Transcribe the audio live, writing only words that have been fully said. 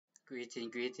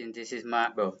Greeting, this is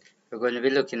Mark Bro. We're going to be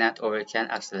looking at how we can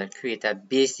actually create a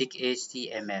basic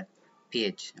HTML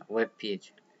page, web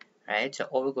page, right? So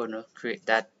how we're going to create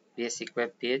that basic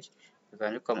web page, we're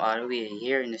going to come all the way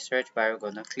here in the search bar, we're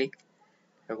going to click,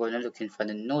 we're going to looking for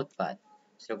the Notepad.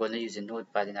 So we're going to use the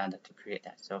Notepad in order to create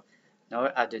that. So now we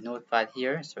have the Notepad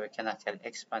here, so we can actually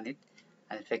expand it.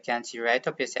 And if you can see right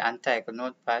up here, say Untitled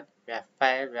Notepad, we have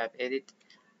File, we have Edit,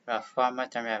 we have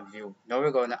Format, and we have View. Now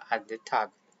we're going to add the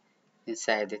tag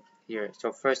inside it here.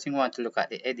 So first thing we want to look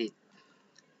at the edit,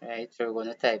 right? So we're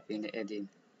going to type in the edit.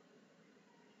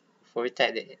 Before we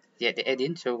type the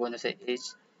edit, so we're going to say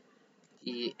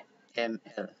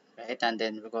HTML, right? And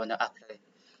then we're going to apply,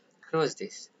 close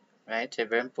this, right? So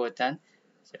very important.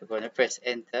 So we're going to press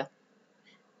enter,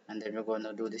 and then we're going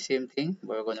to do the same thing,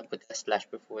 but we're going to put a slash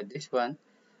before this one.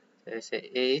 So we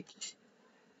say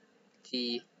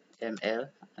HTML,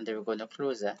 and then we're going to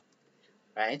close that,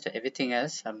 right? So everything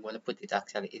else, I'm going to put it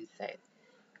actually inside.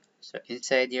 So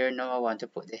inside here now I want to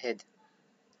put the head.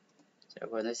 So I'm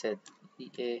going to set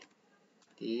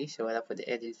EAD. So when I put the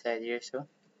head inside here, so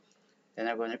then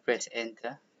I'm going to press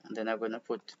enter, and then I'm going to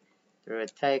put the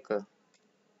word title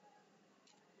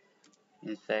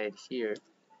inside here,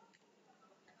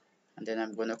 and then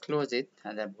I'm going to close it,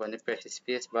 and I'm going to press the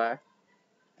space bar,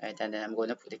 right? And then I'm going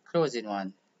to put the closing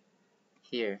one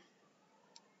here,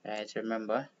 right? So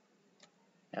remember,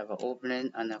 I have an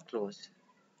opening and a close.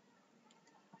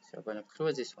 So I'm going to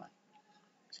close this one.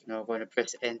 So now I'm going to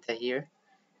press enter here.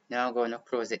 Now I'm going to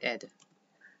close the head,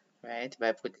 right,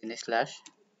 by putting a slash.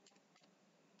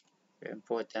 Very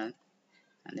important.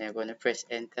 And then I'm going to press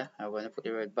enter. I'm going to put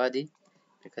the word body,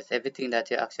 because everything that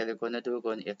you're actually going to do, we're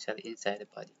going to actually inside the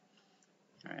body.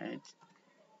 Alright,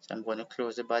 so I'm going to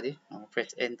close the body. I'm going to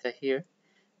press enter here,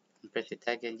 and press it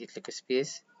again, you click a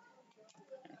space,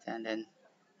 right, and then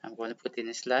I'm going to put in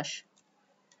a slash.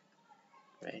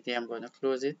 Right here, I'm going to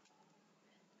close it.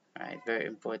 Alright, very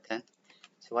important.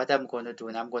 So what I'm going to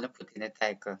do now, I'm going to put in a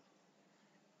title.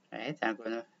 Right, I'm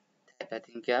going to type that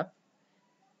in cap.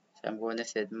 So I'm going to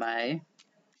set my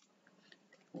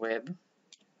web.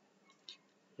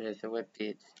 Here's the web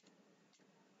page.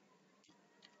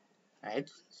 Right,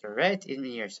 so right in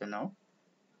here. So now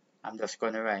I'm just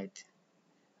going to write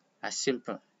a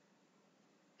simple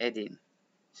heading.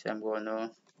 So I'm going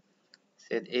to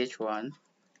set H1.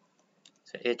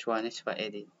 So H1 is for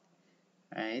heading,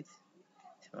 right?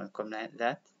 So I'm going to come like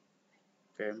that.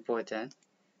 Very important.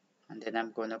 And then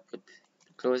I'm going to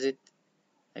close it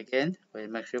again, but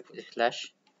make sure you put a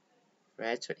slash,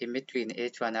 right? So in between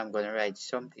H1, I'm going to write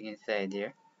something inside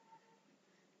here.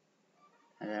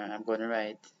 And then I'm going to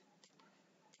write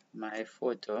my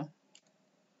photo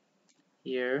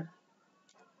here.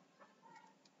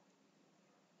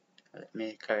 Let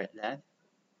me correct that.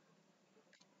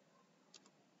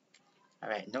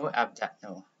 Alright, now we have that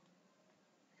now.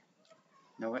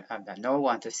 Now we have that. Now we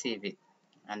want to save it.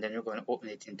 And then we're going to open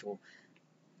it into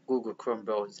Google Chrome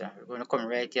browser. We're going to come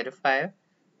right here to file.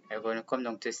 We're going to come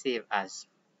down to save as.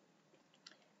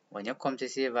 When you come to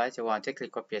save as, you want to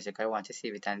click up here because I want to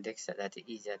save it on desktop, that is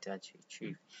easier to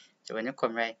retrieve. So when you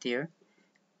come right here,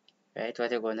 right,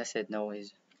 what you're going to set now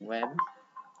is web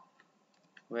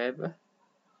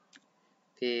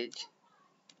page.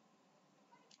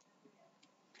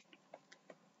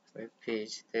 So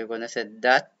you're going to set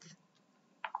dot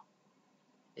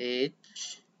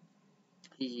HTML.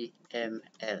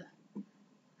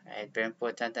 Right, very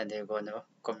important. And then you're going to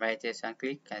come right here and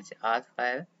click and say add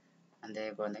file, and then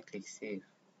you're going to click save.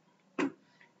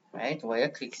 Right, while you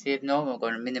click save now, we're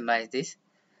going to minimize this.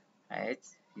 Right,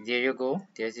 there you go.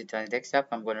 There's it on the desktop.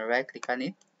 I'm going to right click on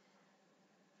it.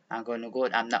 I'm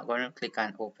not going to click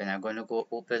on open. I'm going to go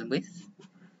open with.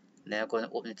 Then I'm going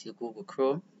to open it to Google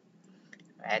Chrome.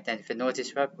 Right, and if you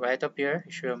notice right up here,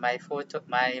 show my photo,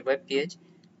 my web page.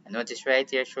 And notice right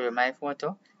here, show you my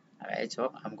photo. Alright,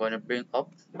 so I'm going to bring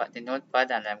up the notepad,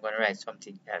 and I'm going to write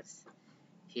something else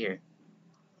here.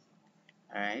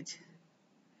 Alright,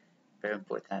 very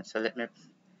important. So let me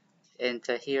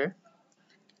enter here.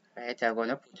 Right, I'm going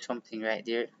to put something right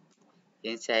there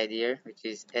inside here, which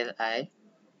is li.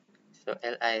 So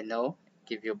li now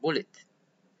give you a bullet.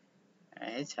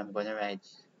 Alright, so I'm going to write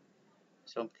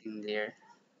something there.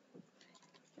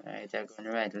 Right, I'm going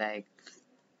to write like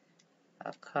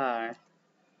a car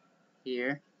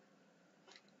here,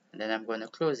 and then I'm going to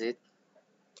close it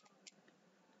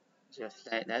just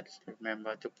like that.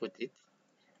 Remember to put it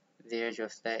there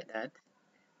just like that.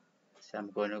 So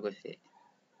I'm going to go say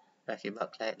back it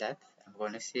back like that. I'm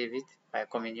going to save it by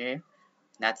coming here,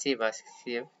 not save as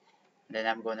save. Then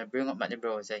I'm going to bring up the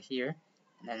browser here,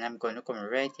 and then I'm going to come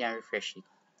right here and refresh it.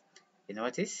 You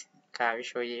notice carry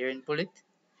show you here in bullet.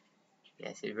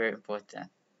 Yes, it's very important.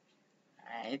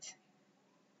 Right.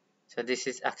 So this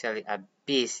is actually a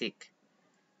basic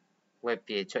web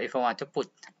page. So if I want to put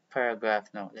paragraph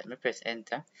now, let me press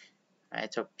enter.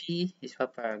 Right. So P is for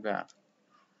paragraph.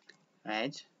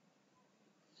 Right.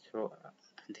 So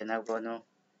and then I'm gonna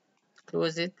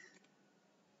close it.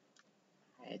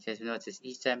 Right. As you notice,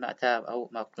 each time I tab, I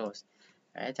open, I close.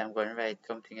 Right. I'm gonna write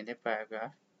something in the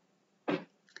paragraph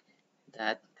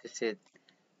that this is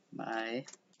my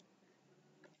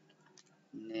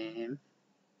name.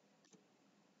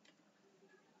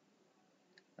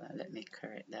 Let me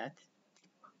correct that.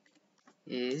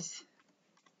 Is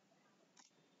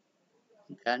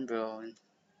John Brown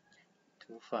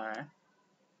too far?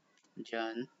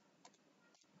 John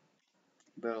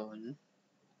Brown,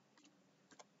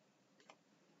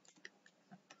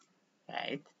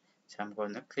 right? So I'm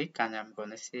gonna click and I'm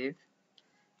gonna save.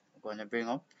 I'm gonna bring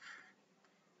up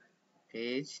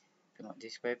page, bring up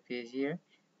this web page here,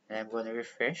 and I'm gonna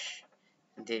refresh,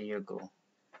 and there you go.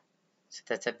 So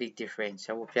that's a big difference.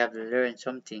 I hope you have learned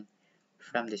something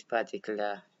from this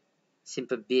particular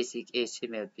simple basic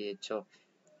HTML page. So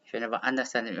if you never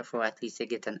understand it before, at least you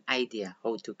get an idea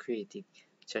how to create it.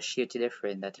 So share to the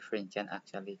friend that the friend can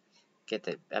actually get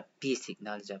a basic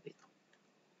knowledge of it.